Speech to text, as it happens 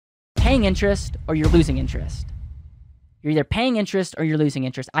paying interest or you're losing interest. You're either paying interest or you're losing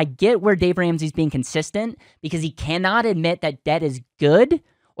interest. I get where Dave Ramsey's being consistent because he cannot admit that debt is good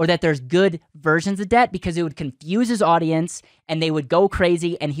or that there's good versions of debt because it would confuse his audience and they would go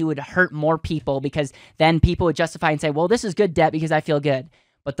crazy and he would hurt more people because then people would justify and say, well, this is good debt because I feel good.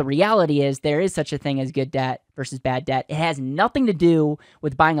 But the reality is there is such a thing as good debt versus bad debt. It has nothing to do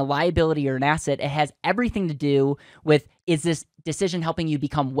with buying a liability or an asset. It has everything to do with, is this decision helping you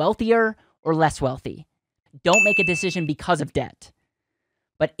become wealthier or less wealthy? Don't make a decision because of debt.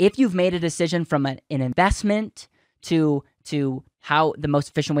 But if you've made a decision from an investment to how the most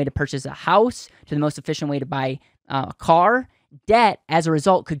efficient way to purchase a house, to the most efficient way to buy a car, debt as a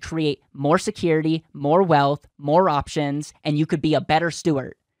result could create more security, more wealth, more options, and you could be a better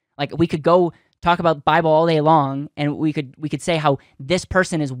steward. Like we could go talk about Bible all day long and we could say how this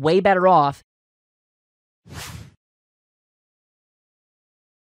person is way better off.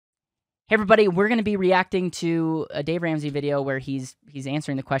 Hey everybody, we're going to be reacting to a Dave Ramsey video where he's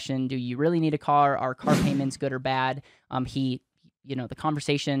answering the question, do you really need a car? Are car payments good or bad? The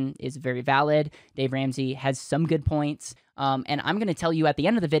conversation is very valid. Dave Ramsey has some good points. And I'm going to tell you at the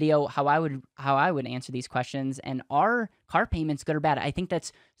end of the video how I would answer these questions. And are car payments good or bad? I think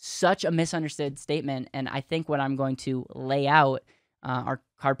that's such a misunderstood statement. And I think what I'm going to lay out, are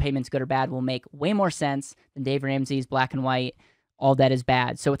car payments good or bad, will make way more sense than Dave Ramsey's black and white, all that is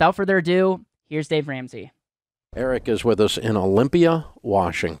bad. So without further ado, here's Dave Ramsey. Eric is with us in Olympia,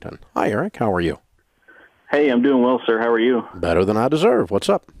 Washington. Hi, Eric. How are you? Hey, I'm doing well, sir. How are you? Better than I deserve. What's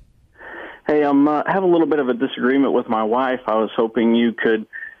up? Hey, I have a little bit of a disagreement with my wife. I was hoping you could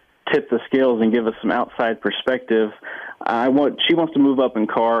tip the scales and give us some outside perspective. She wants to move up in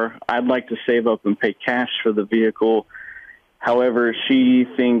car. I'd like to save up and pay cash for the vehicle. However, she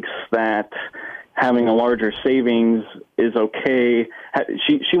thinks that having a larger savings is okay.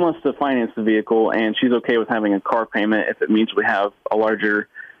 She wants to finance the vehicle, and she's okay with having a car payment if it means we have a larger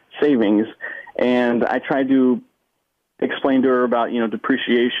savings. And I tried to explain to her about,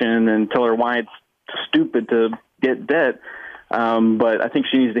 depreciation and tell her why it's stupid to get debt. But I think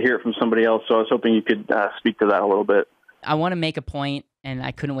she needs to hear it from somebody else. So I was hoping you could speak to that a little bit. I want to make a point, and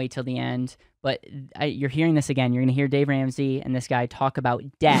I couldn't wait till the end, but you're hearing this again. You're going to hear Dave Ramsey and this guy talk about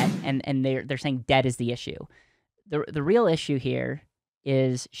debt, and they're saying debt is the issue. The real issue here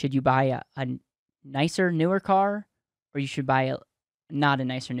is, should you buy a nicer, newer car, or you should buy not a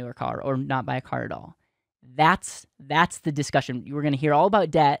nicer, newer car, or not buy a car at all? That's the discussion. We're going to hear all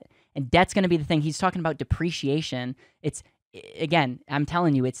about debt, and debt's going to be the thing. He's talking about depreciation. Again, I'm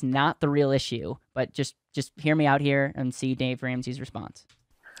telling you, it's not the real issue, but just hear me out here and see Dave Ramsey's response.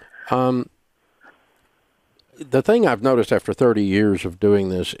 The thing I've noticed after 30 years of doing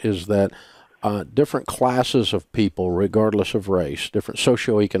this is that different classes of people, regardless of race, different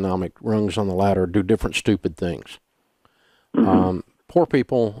socioeconomic rungs on the ladder, do different stupid things. Poor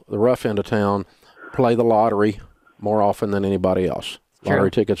people, the rough end of town, play the lottery more often than anybody else. True.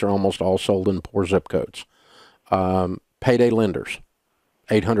 Lottery tickets are almost all sold in poor zip codes. Payday lenders,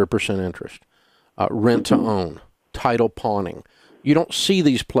 800% interest. Rent to own, title pawning. You don't see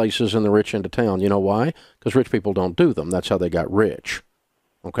these places in the rich end of town. You know why? Because rich people don't do them. That's how they got rich.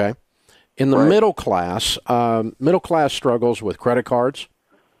 Okay? In the middle class struggles with credit cards,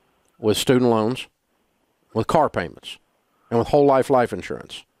 with student loans, with car payments, and with whole life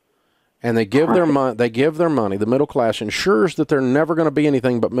insurance. And they give their money. The middle class ensures that they're never going to be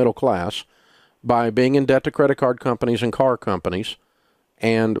anything but middle class by being in debt to credit card companies and car companies,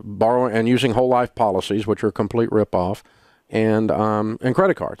 and borrowing and using whole life policies, which are a complete ripoff, and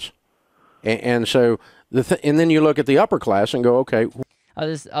credit cards. And so and then you look at the upper class and go, okay.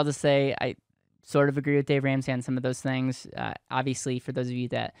 I'll just say I sort of agree with Dave Ramsey on some of those things. Obviously, for those of you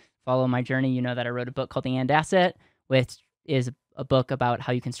that follow my journey, you know that I wrote a book called The And Asset, which is a book about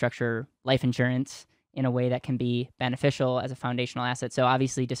how you can structure life insurance in a way that can be beneficial as a foundational asset. So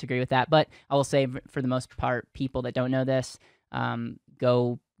obviously disagree with that. But I will say, for the most part, people that don't know this aren't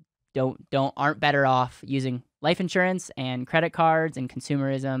better off using life insurance and credit cards and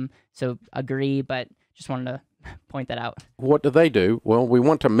consumerism. So agree, but just wanted to point that out. What do? Well, we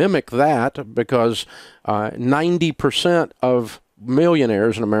want to mimic that because 90% of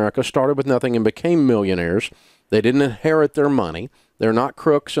millionaires in America started with nothing and became millionaires. They didn't inherit their money. They're not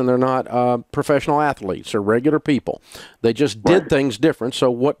crooks, and they're not professional athletes. They're regular people. They just did things different.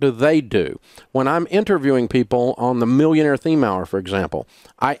 So what do? When I'm interviewing people on the Millionaire Theme Hour, for example,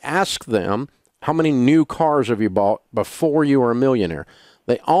 I ask them, how many new cars have you bought before you were a millionaire?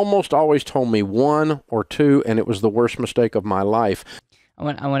 They almost always told me 1 or 2, and it was the worst mistake of my life. I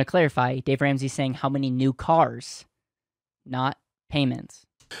want to clarify. Dave Ramsey's saying how many new cars, not payments.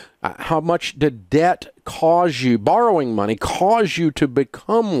 How much did debt cause you, borrowing money, cause you to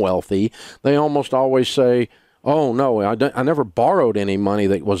become wealthy? They almost always say, oh, no, I never borrowed any money.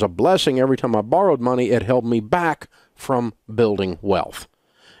 That was a blessing. Every time I borrowed money, it held me back from building wealth.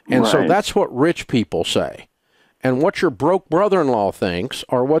 And so that's what rich people say. And what your broke brother-in-law thinks,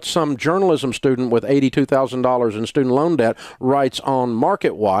 or what some journalism student with $82,000 in student loan debt writes on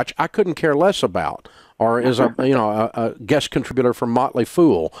Market Watch, I couldn't care less about. Or is a guest contributor for Motley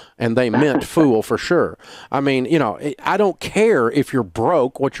Fool, and they meant fool for sure. I mean, I don't care if you're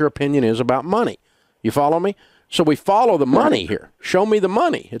broke, what your opinion is about money. You follow me? So we follow the money here. Show me the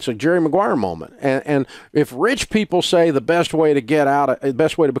money. It's a Jerry Maguire moment. And if rich people say the best way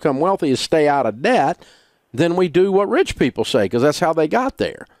to become wealthy is stay out of debt, then we do what rich people say, because that's how they got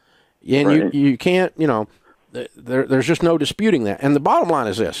there. And you can't, there's just no disputing that. And the bottom line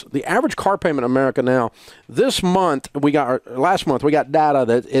is this: the average car payment in America now, last month we got data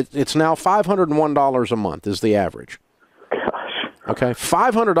that it's now $501 a month is the average. Gosh. Okay,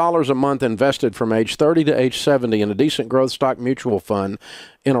 $500 a month invested from age 30 to age 70 in a decent growth stock mutual fund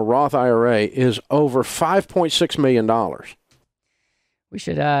in a Roth IRA is over $5.6 million. We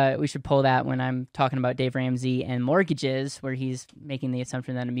should pull that when I'm talking about Dave Ramsey and mortgages, where he's making the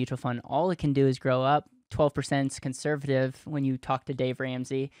assumption that a mutual fund, all it can do is grow up. 12% is conservative when you talk to Dave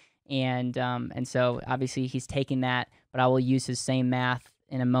Ramsey, and so obviously he's taking that. But I will use his same math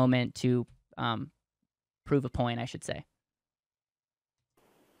in a moment to prove a point, I should say.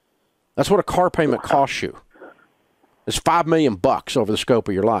 That's what a car payment costs you. It's $5 million over the scope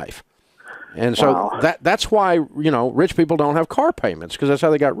of your life. And so that's why, rich people don't have car payments, because that's how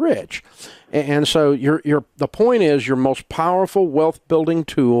they got rich. And so the point is, your most powerful wealth building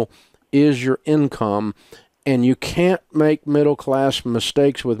tool is your income, and you can't make middle class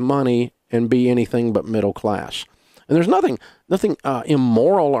mistakes with money and be anything but middle class. And there's nothing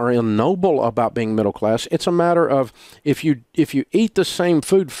immoral or ignoble about being middle class. It's a matter of if you eat the same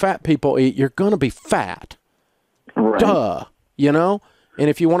food fat people eat, you're going to be fat. Right. Duh, And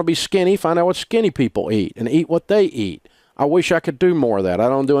if you want to be skinny, find out what skinny people eat and eat what they eat. I wish I could do more of that. I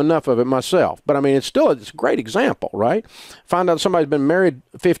don't do enough of it myself. But, I mean, it's a great example, right? Find out somebody's been married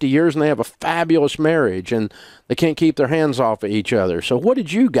 50 years and they have a fabulous marriage and they can't keep their hands off of each other. So what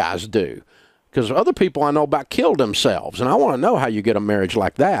did you guys do? Because other people I know about killed themselves, and I want to know how you get a marriage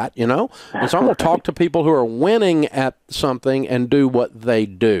like that, And so I'm going to talk to people who are winning at something and do what they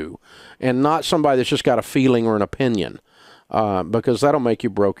do, and not somebody that's just got a feeling or an opinion. Because that'll make you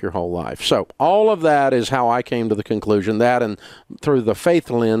broke your whole life. So all of that is how I came to the conclusion that, and through the faith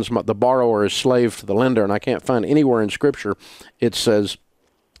lens, the borrower is slave to the lender, and I can't find anywhere in Scripture it says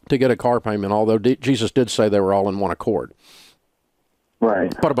to get a car payment, although Jesus did say they were all in one accord.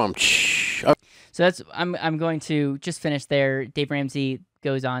 Right. So I'm going to just finish there. Dave Ramsey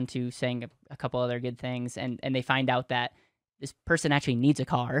goes on to saying a couple other good things, and they find out that this person actually needs a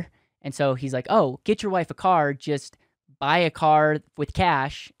car, and so he's like, oh, get your wife a car, just buy a car with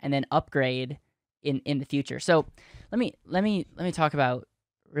cash and then upgrade in the future. So let me talk about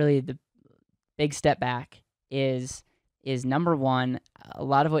really the big step back is number one, a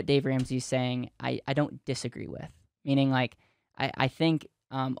lot of what Dave Ramsey is saying, I don't disagree with. Meaning, like, I think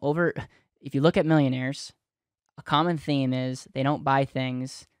if you look at millionaires, a common theme is they don't buy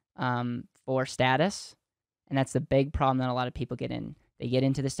things for status, and that's the big problem that a lot of people get in. They get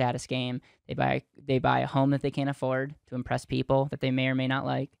into the status game. They buy a home that they can't afford to impress people that they may or may not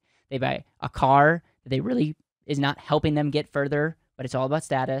like. They buy a car that they really is not helping them get further, but it's all about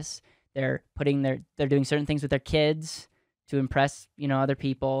status. They're doing certain things with their kids to impress, other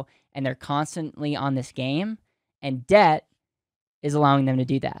people, and they're constantly on this game, and debt is allowing them to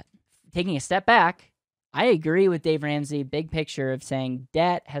do that. Taking a step back, I agree with Dave Ramsey, big picture of saying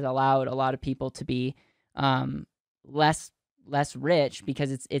debt has allowed a lot of people to be less rich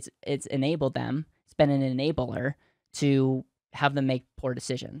because it's enabled them. It's been an enabler to have them make poor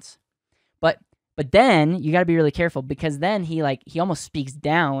decisions. But then you got to be really careful, because then he almost speaks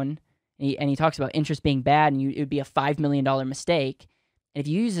down, and he talks about interest being bad, and it would be a $5 million mistake. And if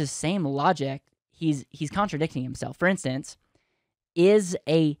you use the same logic, he's contradicting himself. For instance, this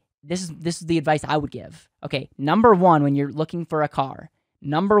is the advice I would give. Okay, number one, when you're looking for a car,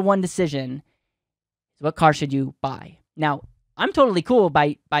 number one decision is what car should you buy. Now, I'm totally cool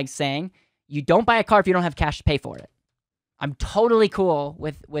by saying you don't buy a car if you don't have cash to pay for it. I'm totally cool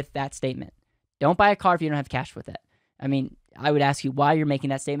with that statement. Don't buy a car if you don't have cash with it. I mean, I would ask you why you're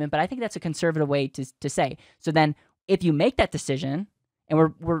making that statement, but I think that's a conservative way to say. So then if you make that decision,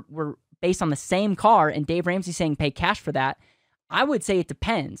 and we're based on the same car, and Dave Ramsey saying pay cash for that, I would say it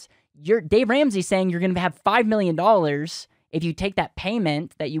depends. Dave Ramsey saying you're going to have $5 million if you take that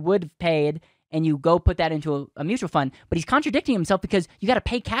payment that you would have paid and you go put that into a mutual fund. But he's contradicting himself because you got to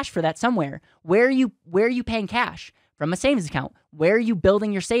pay cash for that somewhere. Where are you paying cash? From a savings account. Where are you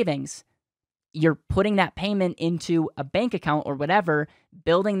building your savings? You're putting that payment into a bank account or whatever,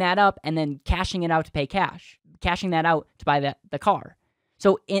 building that up, and then cashing it out to pay cash, cashing that out to buy the car.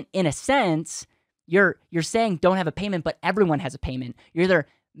 So in a sense, you're saying don't have a payment, but everyone has a payment. You're either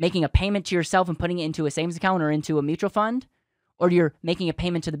making a payment to yourself and putting it into a savings account or into a mutual fund, or you're making a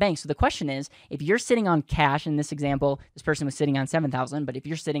payment to the bank. So the question is, if you're sitting on cash, in this example, this person was sitting on $7,000, but if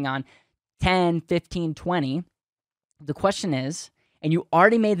you're sitting on 10, 15, 20, the question is, and you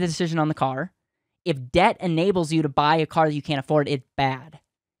already made the decision on the car, if debt enables you to buy a car that you can't afford, it's bad.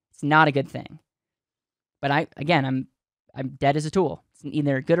 It's not a good thing. But I'm debt is a tool. It's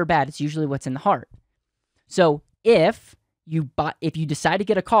either good or bad. It's usually what's in the heart. So if you decide to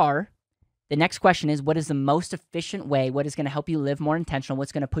get a car, the next question is, what is the most efficient way? What is going to help you live more intentional?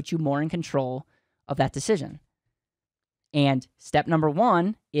 What's going to put you more in control of that decision? And step number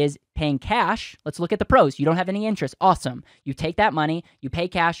one is paying cash. Let's look at the pros. You don't have any interest. Awesome. You take that money, you pay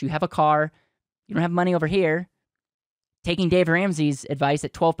cash, you have a car, you don't have money over here. Taking Dave Ramsey's advice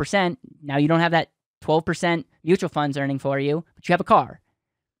at 12%, now you don't have that 12% mutual funds earning for you, but you have a car.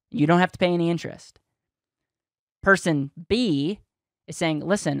 You don't have to pay any interest. Person B is saying,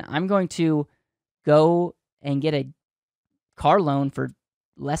 listen, I'm going to go and get a car loan for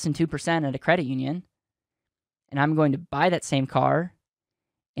less than 2% at a credit union, and I'm going to buy that same car,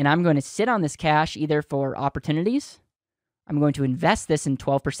 and I'm going to sit on this cash either for opportunities. I'm going to invest this in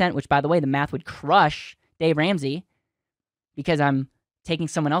 12%, which, by the way, the math would crush Dave Ramsey because I'm taking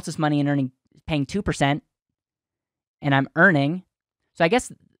someone else's money and paying 2%, and I'm earning. So I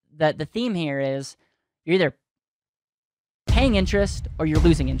guess the theme here is you're either paying interest or you're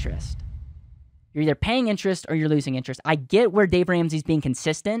losing interest. You're either paying interest or you're losing interest. I get where Dave Ramsey's being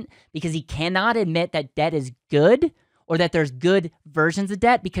consistent because he cannot admit that debt is good or that there's good versions of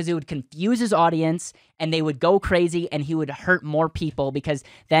debt because it would confuse his audience and they would go crazy and he would hurt more people because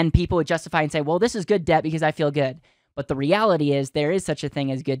then people would justify and say, well, this is good debt because I feel good. But the reality is there is such a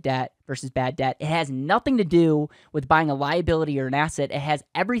thing as good debt versus bad debt. It has nothing to do with buying a liability or an asset. It has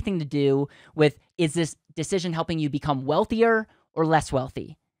everything to do with, is this decision helping you become wealthier or less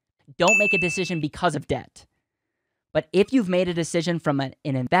wealthy? Don't make a decision because of debt. But if you've made a decision from an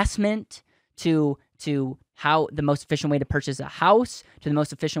investment to how the most efficient way to purchase a house, to the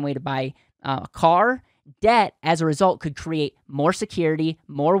most efficient way to buy a car, debt, as a result, could create more security,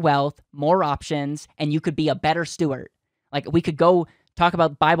 more wealth, more options, and you could be a better steward. Like, we could go talk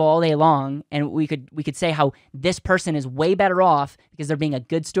about Bible all day long, and we could say how this person is way better off because they're being a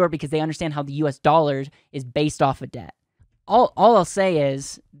good steward because they understand how the U.S. dollar is based off of debt. All I'll say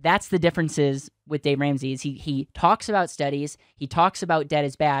is that's the differences with Dave Ramsey is he talks about studies, he talks about debt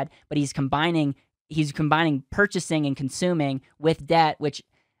is bad, but he's combining purchasing and consuming with debt, which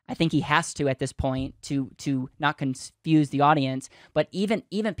I think he has to at this point to not confuse the audience. But even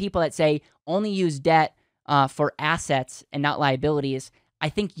people that say only use debt for assets and not liabilities, I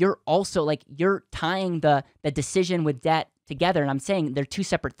think you're also you're tying the decision with debt together. And I'm saying they're two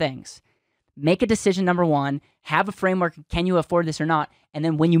separate things. Make a decision, number one, have a framework, can you afford this or not? And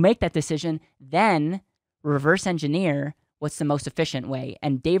then when you make that decision, then reverse engineer what's the most efficient way.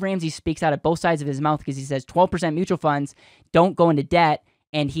 And Dave Ramsey speaks out of both sides of his mouth because he says 12% mutual funds, don't go into debt,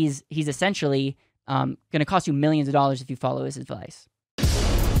 and he's essentially going to cost you millions of dollars if you follow his advice.